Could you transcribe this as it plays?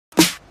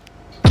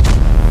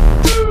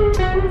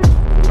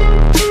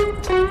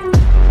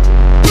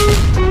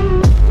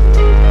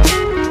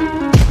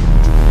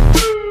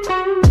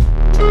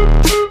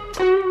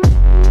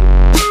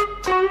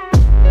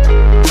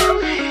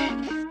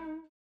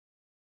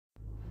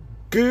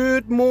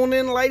Good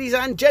morning, ladies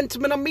and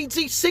gentlemen. I'm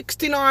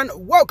meadsy69.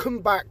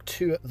 Welcome back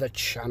to the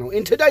channel.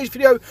 In today's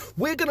video,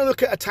 we're going to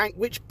look at a tank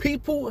which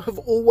people have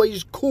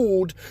always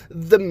called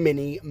the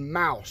Mini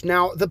Mouse.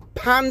 Now, the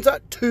Panzer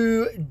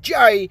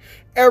IIJ,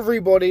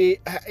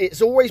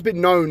 it's always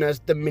been known as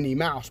the Mini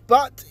Mouse,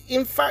 but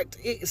in fact,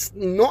 it's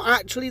not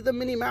actually the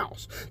Mini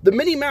Mouse. The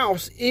Mini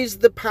Mouse is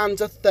the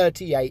Panzer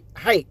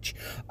 38H.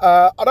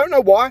 I don't know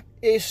why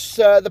it's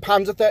the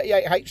Panzer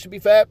 38H, to be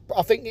fair.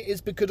 I think it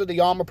is because of the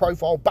armor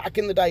profile back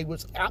in the day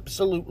was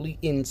absolutely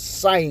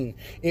insane.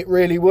 It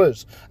really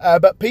was.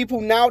 But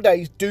people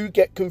nowadays do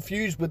get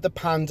confused with the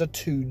Panzer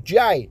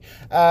IIJ.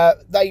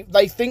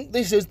 They think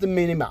this is the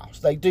Mini Mouse.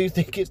 They do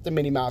think it's the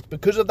Mini Mouse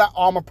because of that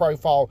armor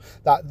profile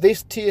that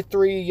this tier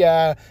 3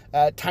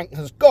 tank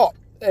has got.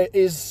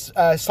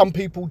 Some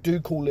people do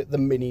call it the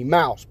Mini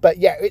Mouse, but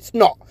yeah, it's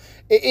not.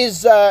 It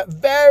is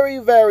very,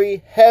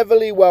 very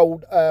heavily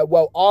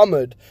well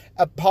armored,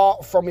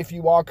 apart from if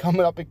you are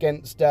coming up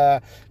against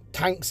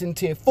tanks in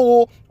tier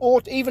 4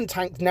 or even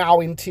tanks now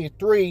in tier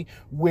 3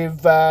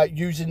 with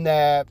using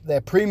their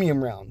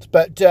premium rounds.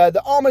 But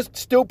the armor's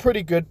still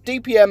pretty good.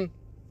 DPM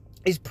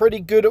is pretty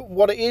good at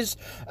what it is.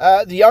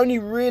 The only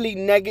really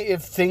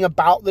negative thing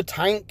about the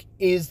tank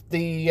is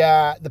the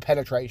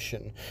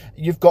penetration.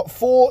 You've got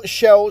 4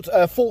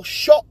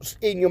 shots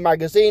in your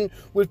magazine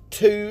with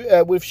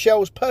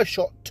shells per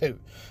shot 2.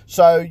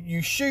 So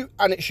you shoot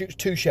and it shoots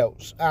 2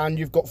 shells, and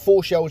you've got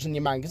 4 shells in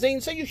your magazine,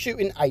 so you're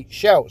shooting 8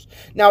 shells.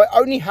 Now it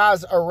only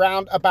has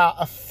around about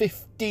a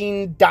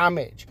 15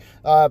 damage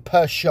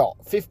per shot.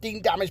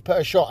 15 damage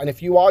per shot, and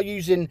if you are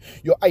using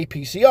your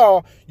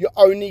APCR, you're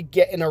only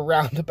getting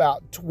around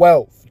about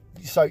 12.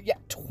 So yeah,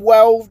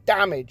 12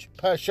 damage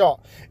per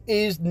shot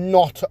is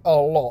not a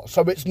lot.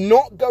 So it's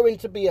not going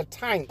to be a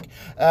tank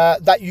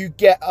that you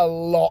get a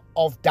lot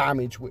of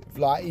damage with.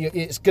 Like,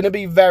 it's going to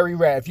be very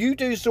rare. If you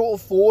do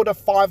sort of 400 to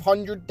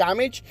 500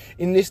 damage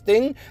in this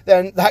thing,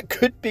 then that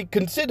could be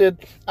considered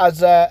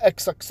as a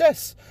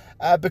success.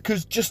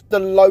 Because just the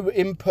low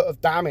input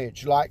of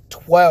damage, like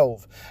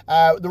 12.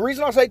 The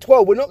reason I say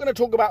 12, we're not going to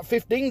talk about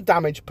 15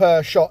 damage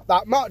per shot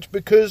that much,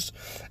 because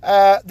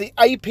the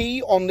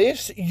AP on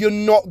this, you're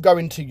not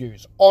going to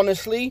use.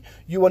 Honestly,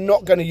 you are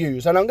not going to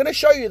use. And I'm going to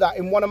show you that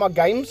in one of my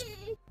games,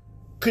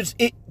 because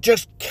it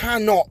just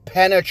cannot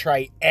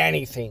penetrate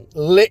anything,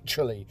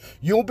 literally.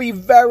 You'll be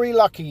very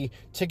lucky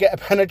to get a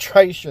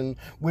penetration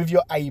with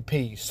your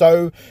AP.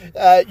 So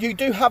you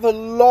do have a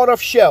lot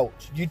of shells.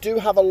 You do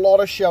have a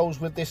lot of shells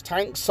with this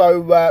tank.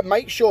 So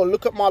make sure,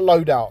 look at my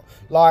loadout.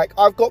 Like,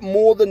 I've got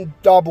more than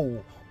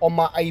double on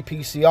my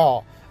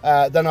APCR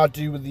than I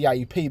do with the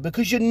AP,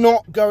 because you're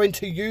not going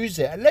to use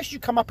it unless you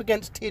come up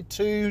against tier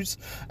 2s,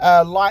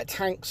 light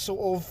tanks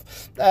sort of.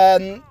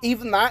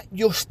 Even that,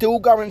 you're still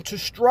going to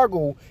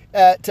struggle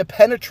to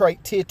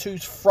penetrate tier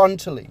 2s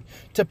frontally.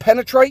 To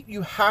penetrate,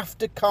 you have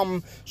to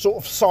come sort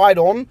of side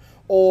on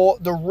or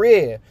the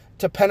rear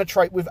to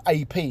penetrate with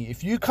AP.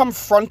 If you come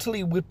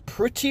frontally with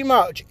pretty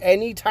much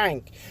any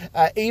tank,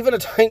 even a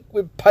tank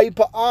with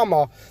paper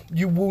armor,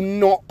 you will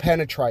not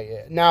penetrate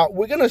it. Now,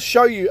 we're going to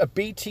show you a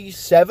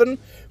BT7,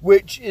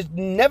 which is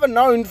never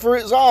known for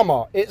its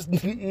armor. It's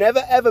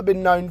never ever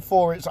been known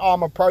for its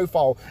armor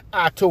profile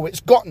at all. It's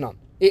got none.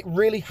 It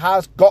really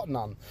has got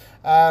none.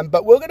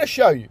 But we're going to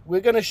show you. We're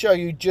going to show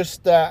you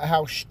just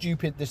how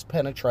stupid this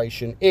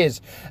penetration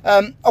is.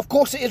 Of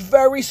course, it is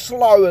very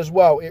slow as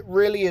well. It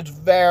really is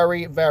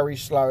very, very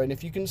slow. And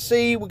if you can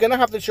see, we're going to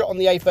have the shot on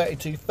the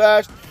A32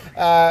 first.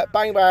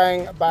 Bang,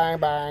 bang, bang,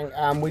 bang.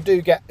 And we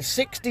do get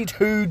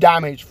 62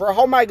 damage. For a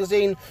whole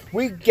magazine,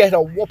 we get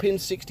a whopping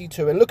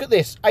 62. And look at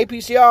this.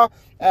 APCR,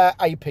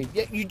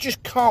 AP. You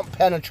just can't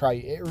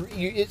penetrate it.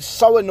 It's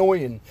so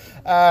annoying.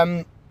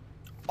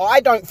 I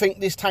don't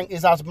think this tank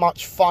is as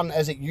much fun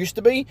as it used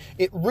to be.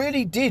 It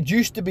really did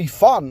used to be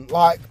fun.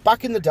 Like,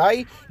 back in the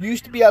day, you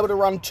used to be able to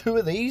run 2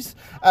 of these,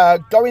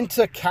 go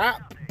into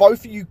cap,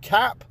 both of you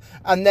cap,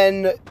 and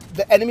then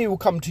the enemy will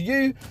come to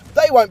you.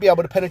 They won't be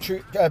able to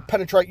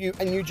penetrate you,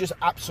 and you just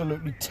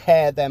absolutely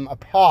tear them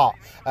apart.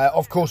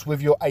 Of course,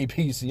 with your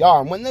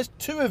APCR. And when there's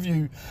 2 of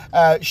you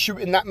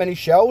shooting that many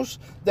shells,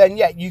 then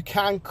yeah, you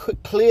can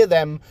clear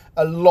them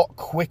a lot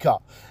quicker.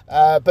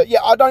 But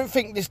yeah, I don't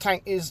think this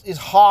tank is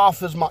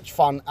half as much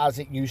fun as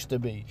it used to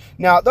be.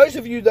 Now, those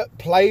of you that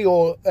play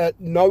or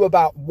know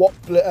about what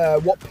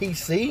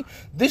PC,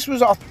 this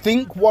was, I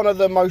think, one of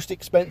the most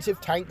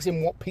expensive tanks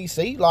in what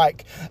PC.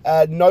 Like,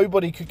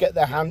 nobody could get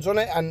their hands on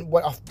it, and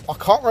I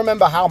can't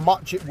remember how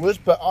much it was,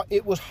 but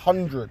it was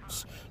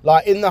hundreds.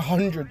 Like, in the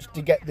hundreds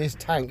to get this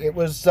tank. It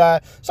was,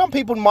 some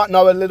people might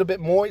know a little bit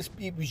more.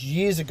 It was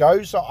years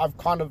ago, so I've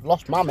kind of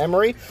lost my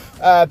memory.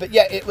 But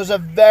yeah, it was a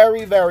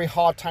very, very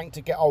hard tank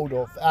to get hold hold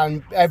of,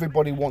 and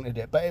everybody wanted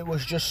it, but it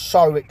was just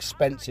so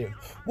expensive.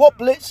 What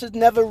Blitz has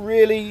never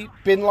really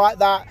been like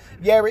that.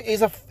 Yeah,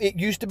 it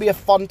used to be a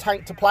fun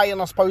tank to play,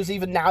 and I suppose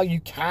even now you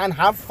can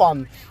have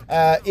fun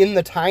in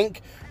the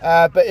tank,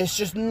 but it's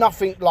just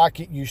nothing like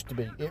it used to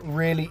be. It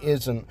really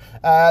isn't.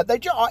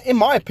 In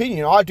my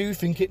opinion, I do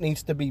think it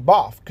needs to be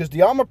buffed, because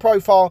the armor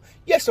profile,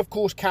 yes, of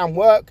course, can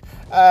work.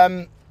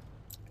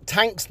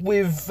 Tanks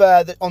with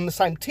on the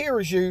same tier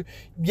as you,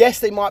 yes,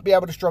 they might be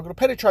able to struggle to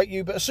penetrate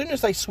you, but as soon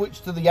as they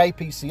switch to the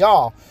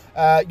APCR,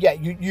 yeah,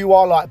 you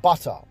are like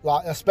butter.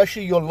 Like,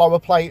 especially your lower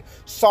plate,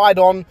 side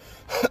on,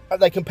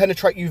 they can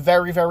penetrate you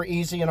very, very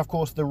easy, and of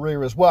course the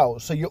rear as well.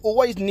 So you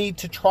always need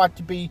to try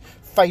to be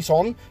face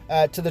on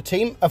to the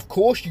team. Of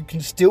course, you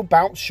can still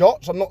bounce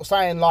shots. I'm not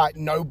saying like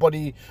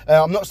nobody,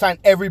 I'm not saying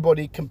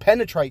everybody can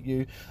penetrate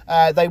you.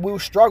 They will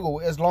struggle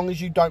as long as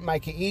you don't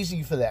make it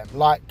easy for them.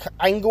 Like,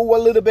 angle a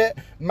little bit,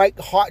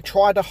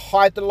 try to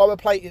hide the lower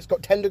plate. It's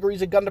got 10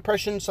 degrees of gun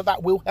depression, so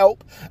that will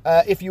help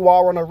if you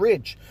are on a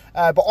ridge.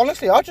 But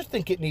honestly, I just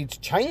think it needs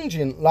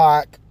changing.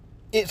 Like,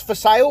 it's for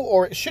sale,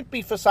 or it should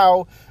be for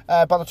sale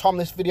by the time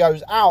this video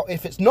is out.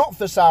 If it's not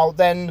for sale,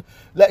 then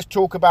let's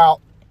talk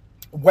about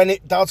when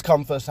it does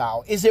come for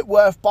sale. Is it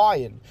worth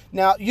buying?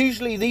 Now,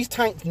 usually these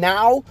tanks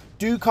now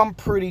do come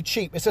pretty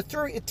cheap. It's a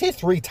tier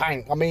 3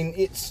 tank. I mean,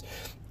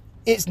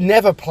 it's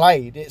never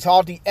played. It's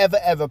hardly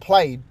ever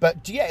played.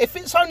 But yeah, if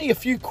it's only a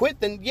few quid,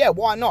 then yeah,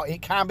 why not?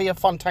 It can be a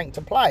fun tank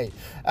to play.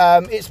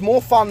 It's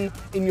more fun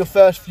in your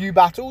first few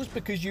battles,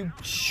 because you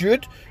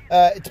should,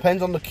 it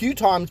depends on the queue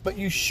times, but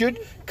you should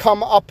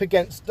come up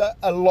against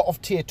a lot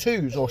of tier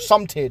 2s, or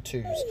some tier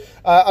 2s.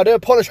 I do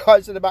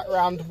apologise in the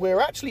background.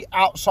 We're actually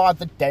outside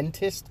the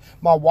dentist.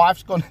 My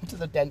wife's gone into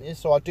the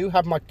dentist, so I do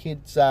have my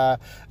kids,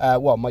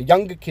 well, my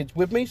younger kids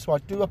with me, so I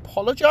do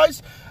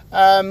apologise.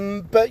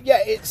 But yeah,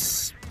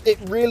 it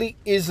really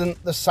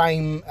isn't the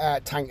same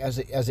tank as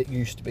it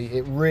used to be.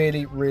 It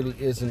really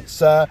isn't.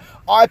 So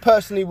I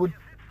personally would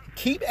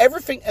keep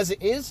everything as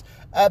it is,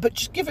 but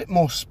just give it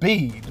more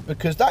speed,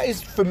 because that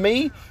is, for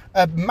me,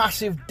 a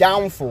massive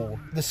downfall,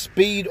 the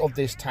speed of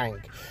this tank.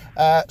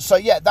 So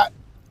yeah,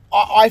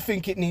 I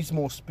think it needs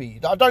more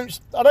speed. I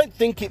don't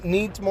think it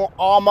needs more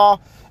armor.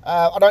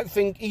 I don't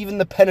think even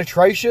the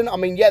penetration. I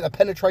mean, yeah, the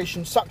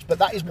penetration sucks, but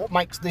that is what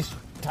makes this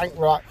tank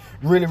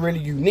really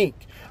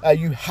unique.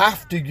 You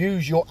have to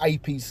use your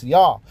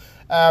APCR.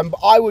 But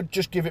I would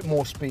just give it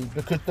more speed,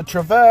 because the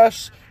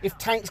traverse, if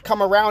tanks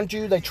come around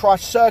you, they try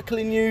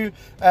circling you,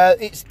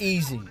 it's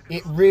easy.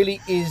 It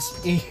really is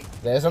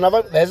there's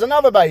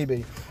another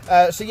baby.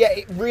 So yeah,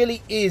 it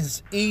really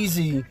is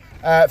easy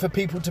for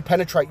people to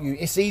penetrate you.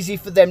 It's easy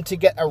for them to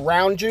get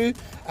around you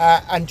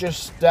and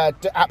just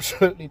to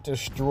absolutely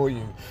destroy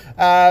you.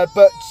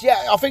 But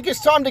yeah, I think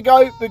it's time to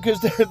go, because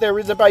there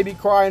is a baby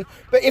crying.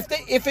 But if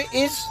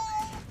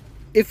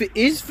it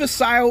is for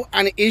sale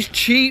and it is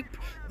cheap,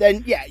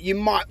 then yeah, you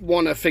might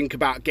want to think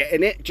about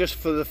getting it just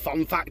for the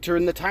fun factor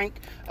in the tank.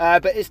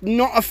 But it's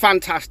not a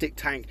fantastic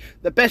tank.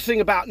 The best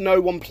thing about no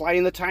one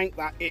playing the tank,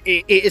 that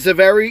it is a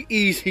very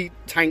easy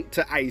tank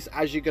to ace,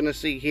 as you're going to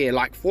see here,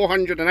 like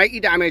 480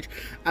 damage,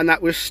 and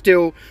that was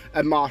still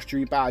a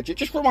mastery badge. It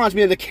just reminds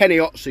me of the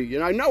Kennyotsu, you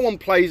know, no one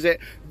plays it.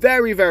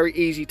 Very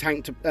easy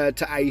tank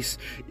to ace.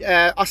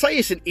 I say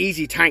it's an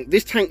easy tank.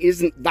 This tank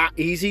isn't that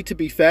easy, to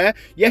be fair.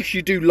 Yes,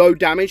 you do low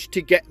damage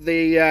to get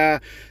the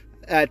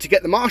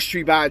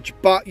mastery badge,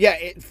 but yeah,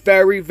 it's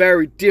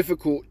very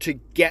difficult to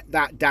get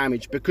that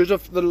damage because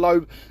of the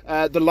low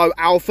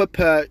alpha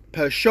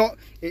per shot.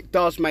 It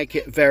does make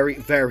it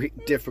very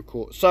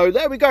difficult. So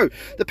there we go,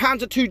 the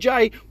Panzer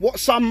 2J, what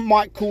some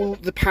might call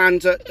the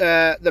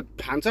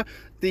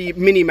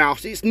mini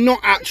mouse. It's not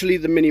actually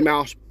the mini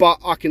mouse, but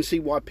I can see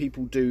why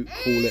people do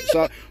call it.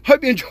 So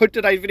hope you enjoyed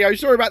today's video.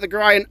 Sorry about the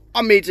graying.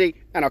 I'm Meadsy,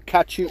 and I'll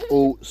catch you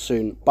all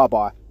soon. Bye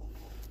bye.